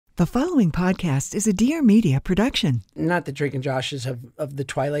The following podcast is a Dear Media production. Not that Drake and Josh is of the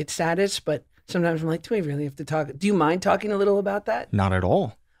Twilight status, but sometimes I'm like, do we really have to talk? Do you mind talking a little about that? Not at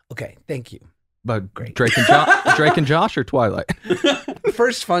all. Okay, thank you. But Great. Drake and Josh or Twilight?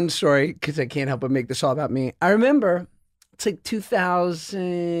 First fun story, because I can't help but make this all about me. I remember it's like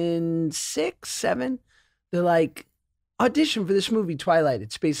 2006, 7. They're like, audition for this movie, Twilight.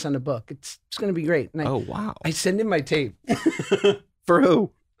 It's based on a book. It's going to be great. And Oh, wow. I send in my tape. For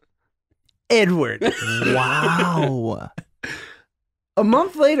who? Edward. Wow. A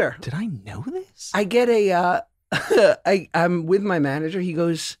month later, Did I know this? I get I'm with my manager. He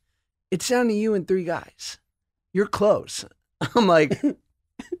goes, it's down to you and 3 guys. You're close. I'm like,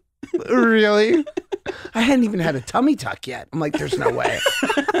 really? I hadn't even had a tummy tuck yet. I'm like, there's no way.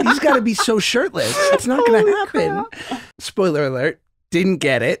 He's got to be so shirtless. It's not going to happen. Spoiler alert, didn't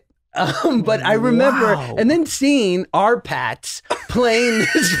get it. But I remember, Wow. and then seeing our Pats playing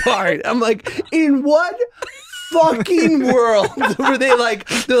this part. I'm like, in what fucking world were they like?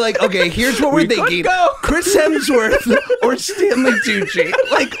 They're like, okay, here's what we're thinking: Chris Hemsworth or Stanley Tucci.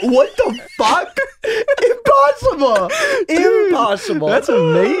 Like, what the fuck? Impossible! Impossible. That's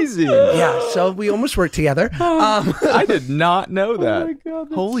amazing. Yeah. So we almost worked together. I did not know that. Oh my God,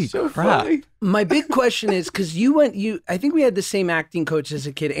 that's Holy so crap. funny. My big question is, because I think we had the same acting coach as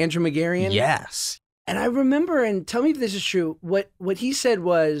a kid, Andrew McGarian. Yes. And I remember, and tell me if this is true, what he said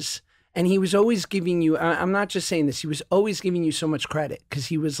was, and he was always giving you, I'm not just saying this, he was always giving you so much credit, because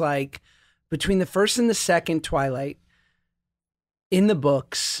he was like, between the first and the second Twilight, in the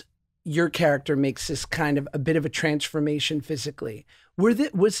books, your character makes this kind of a bit of a transformation physically.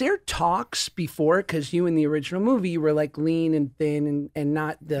 Was there talks before? Because you in the original movie, you were like lean and thin and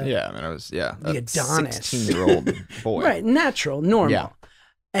not the Yeah, I mean, I was, the a Adonis. 16-year-old boy. right, natural, normal. Yeah.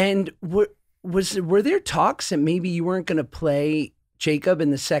 And were there talks that maybe you weren't going to play Jacob in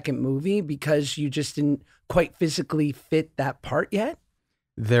the second movie because you just didn't quite physically fit that part yet?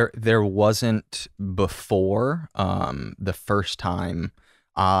 There wasn't before. The first time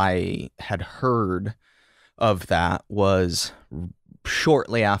I had heard of that was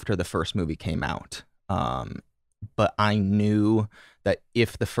shortly after the first movie came out. But I knew that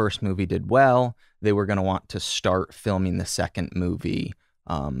if the first movie did well, they were going to want to start filming the second movie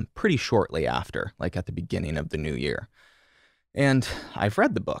pretty shortly after, like at the beginning of the new year. And I've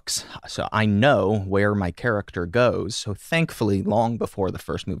read the books, so I know where my character goes. So thankfully, long before the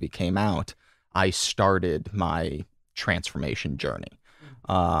first movie came out, I started my transformation journey.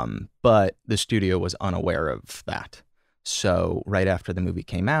 But the studio was unaware of that. So right after the movie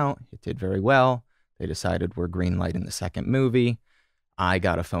came out, it did very well. They decided we're greenlighting the second movie. I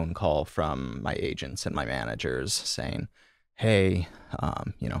got a phone call from my agents and my managers saying, hey,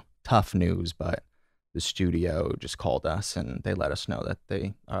 tough news, but the studio just called us and they let us know that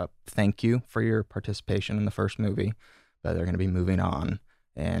they thank you for your participation in the first movie, but they're going to be moving on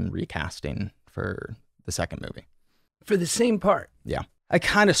and recasting for the second movie. For the same part? Yeah. I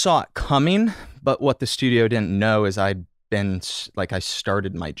kind of saw it coming, but what the studio didn't know is I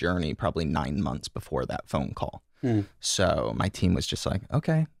started my journey probably 9 months before that phone call. So my team was just like,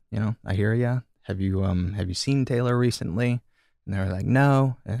 okay, I hear you. Have you seen Taylor recently? And they were like,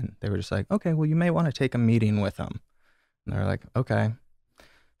 no. And they were just like, okay, well, you may want to take a meeting with them. And they were like, okay.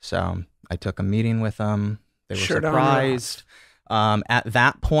 So I took a meeting with them. They were surprised. At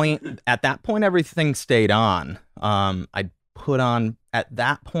that point, everything stayed on. I put on, at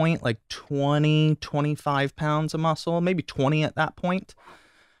that point, like 20, 25 pounds of muscle, maybe 20 at that point.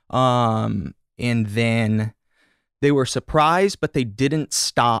 And then they were surprised, but they didn't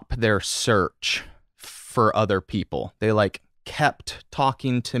stop their search for other people. They kept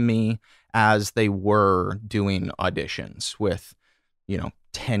talking to me as they were doing auditions with,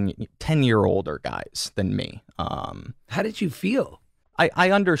 10-year older guys than me. How did you feel?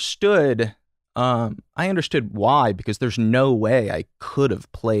 I understood why, because there's no way I could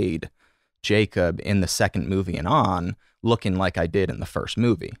have played Jacob in the second movie and on looking like I did in the first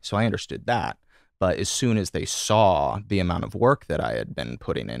movie. So I understood that. But as soon as they saw the amount of work that I had been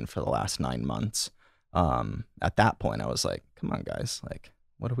putting in for the last 9 months, at that point I was like, come on guys,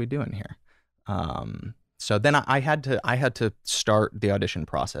 what are we doing here? So then I had to start the audition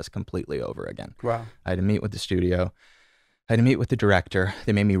process completely over again. Wow. I had to meet with the studio. I had to meet with the director.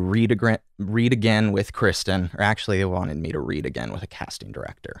 They made me read again with Kristen, or actually they wanted me to read again with a casting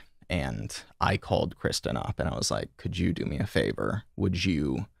director. And I called Kristen up and I was like, could you do me a favor? Would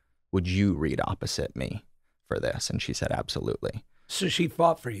you read opposite me for this? And she said, absolutely. So she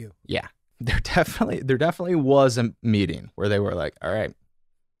fought for you. Yeah. There definitely was a meeting where they were like, all right,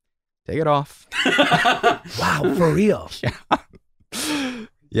 take it off. Wow, for real. Yeah.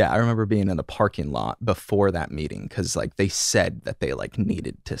 Yeah, I remember being in the parking lot before that meeting because like they said that they like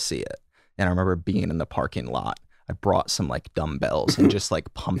needed to see it. And I remember being in the parking lot. I brought some like dumbbells and just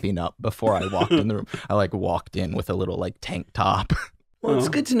like pumping up before I walked in the room. I like walked in with a little like tank top. Well, it's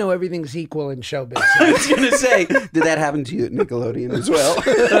good to know everything's equal in show business. I was going to say, did that happen to you at Nickelodeon as well?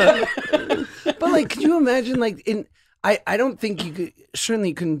 But like, could you imagine like I don't think you could, certainly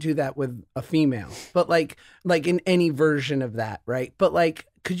you couldn't do that with a female, but like in any version of that, right? But like,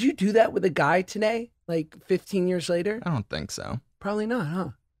 could you do that with a guy today, like 15 years later? I don't think so. Probably not, huh?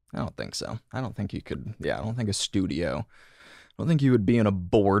 I don't think so. I don't think you could. Yeah, I don't think a studio. I don't think you would be in a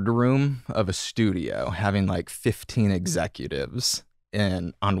boardroom of a studio having like 15 executives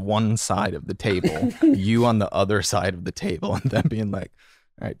and on one side of the table, you on the other side of the table, and then being like,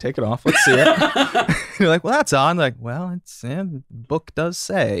 all right, take it off. Let's see it. You're like, well, that's on. Like, well, it's book does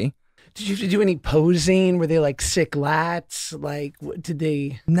say. Did you have to do any posing? Were they like sick lats? Like, did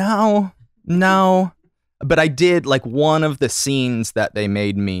they? No. But I did, like, one of the scenes that they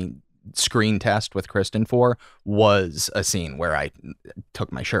made me screen test with Kristen for was a scene where I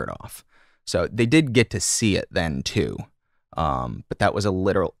took my shirt off. So they did get to see it then too. But that was a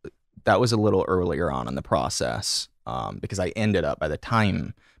little earlier on in the process. Because I ended up by the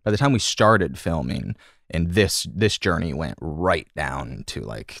time we started filming, and this journey went right down to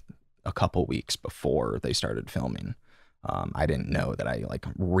like a couple weeks before they started filming. I didn't know that I like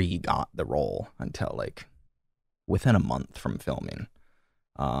re-got the role until like within a month from filming.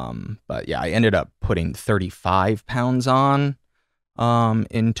 But yeah, I ended up putting 35 pounds on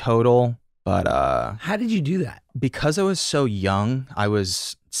in total. But how did you do that? Because I was so young, I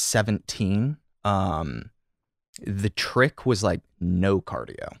was 17. The trick was like no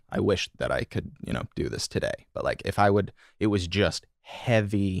cardio. I wish that I could, do this today. But like it was just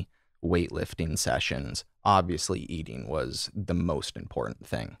heavy weightlifting sessions. Obviously eating was the most important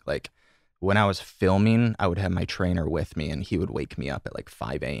thing. Like when I was filming, I would have my trainer with me and he would wake me up at like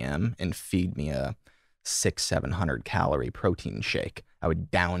 5 a.m. and feed me a 600-700 calorie protein shake. I would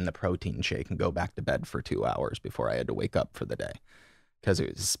down the protein shake and go back to bed for 2 hours before I had to wake up for the day.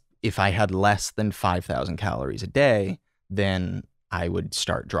 Because if I had less than 5,000 calories a day, then I would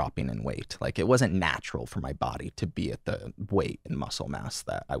start dropping in weight. Like it wasn't natural for my body to be at the weight and muscle mass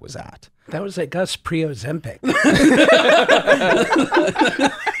that I was at. That was like us pre-Ozempic.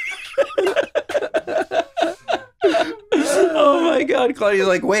 Oh my God, Claudia's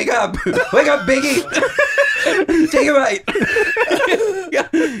like, wake up, Biggie, take a bite.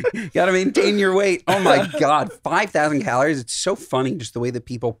 Gotta maintain your weight. Oh my God, 5,000 calories. It's so funny just the way that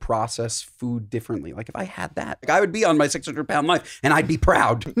people process food differently. Like if I had that, I would be on my 600-pound life and I'd be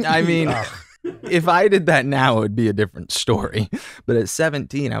proud. I mean, if I did that now, it would be a different story. But at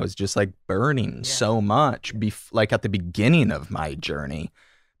 17, I was just like burning so much. Like at the beginning of my journey,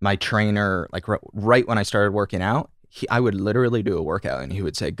 my trainer, like right when I started working out, I would literally do a workout and he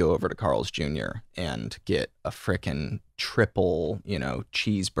would say, go over to Carl's Jr. and get a frickin' triple,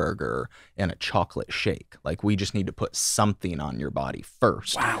 cheeseburger and a chocolate shake. Like we just need to put something on your body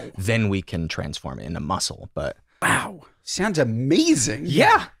first. Wow. Then we can transform it into muscle. But wow. Sounds amazing.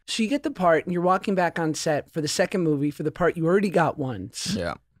 Yeah. So you get the part and you're walking back on set for the second movie for the part you already got once.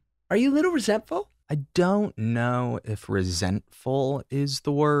 Yeah. Are you a little resentful? I don't know if resentful is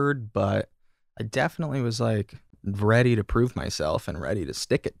the word, but I definitely was like ready to prove myself and ready to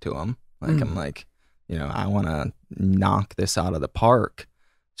stick it to him. Like I'm like, I want to knock this out of the park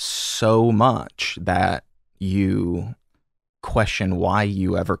so much that you question why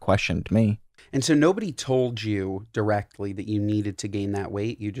you ever questioned me. And so nobody told you directly that you needed to gain that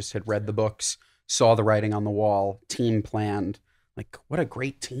weight. You just had read the books, saw the writing on the wall, team planned. Like, what a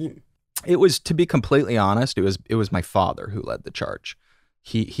great team. It was, to be completely honest, it was my father who led the charge.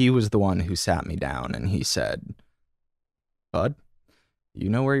 He was the one who sat me down and he said, bud, you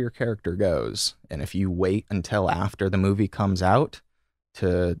know where your character goes. And if you wait until after the movie comes out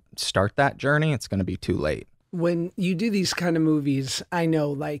to start that journey, it's going to be too late. When you do these kind of movies, I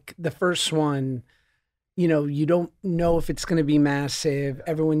know like the first one, you don't know if it's going to be massive.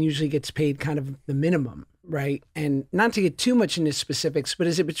 Everyone usually gets paid kind of the minimum, right? And not to get too much into specifics, but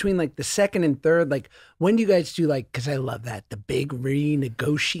is it between like the second and third? Like when do you guys do like, because I love that, the big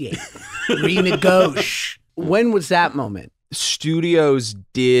renegotiate, renegotiate. When was that moment? Studios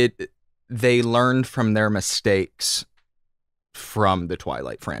they learned from their mistakes from the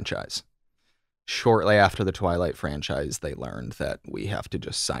Twilight franchise. Shortly after the Twilight franchise, they learned that we have to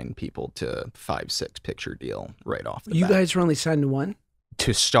just sign people to 5-6 picture deal right off the bat. You guys were only signed to one?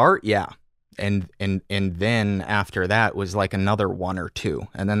 To start, yeah. And then after that was like another 1 or 2.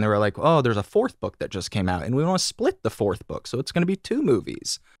 And then they were like, oh, there's a 4th book that just came out and we want to split the 4th book. So it's going to be 2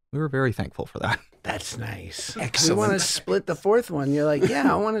 movies. We were very thankful for that. That's nice. Excellent. We want to split the 4th one. You're like,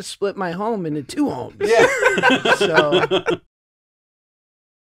 yeah, I want to split my home into 2 homes. Yeah. So